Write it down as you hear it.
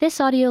This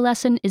audio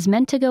lesson is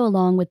meant to go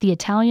along with the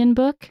Italian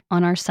book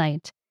on our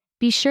site.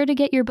 Be sure to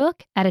get your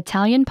book at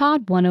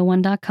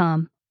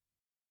ItalianPod101.com.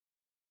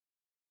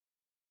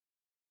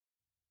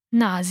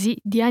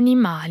 Nasi di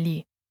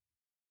animali.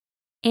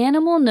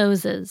 Animal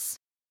noses.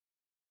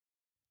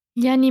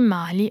 Gli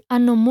animali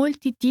hanno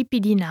molti tipi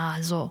di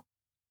naso.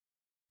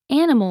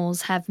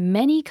 Animals have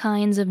many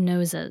kinds of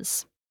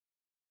noses.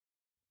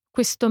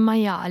 Questo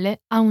maiale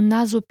ha un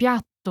naso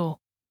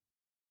piatto.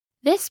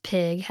 This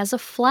pig has a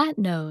flat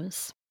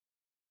nose.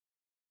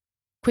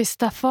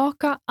 Questa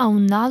foca ha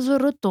un naso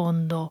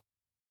rotondo.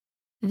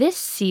 This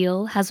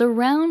seal has a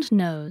round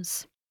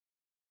nose.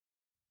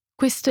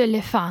 Questo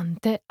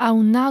elefante ha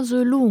un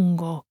naso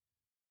lungo.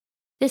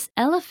 This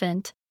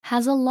elephant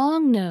has a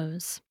long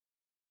nose.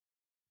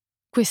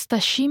 Questa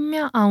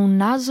scimmia ha un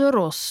naso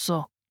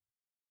rosso.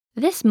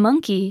 This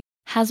monkey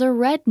has a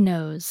red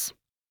nose.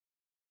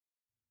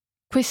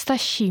 Questa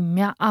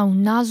scimmia ha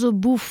un naso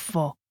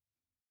buffo.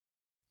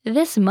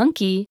 This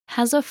monkey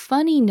has a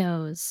funny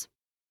nose.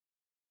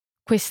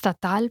 Questa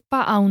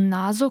talpa ha un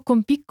naso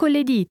con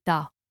piccole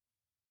dita.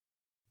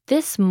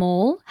 This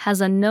mole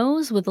has a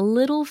nose with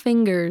little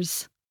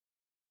fingers.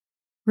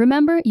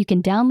 Remember, you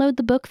can download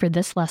the book for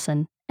this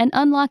lesson and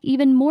unlock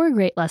even more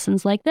great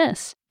lessons like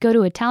this. Go to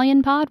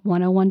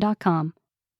ItalianPod101.com.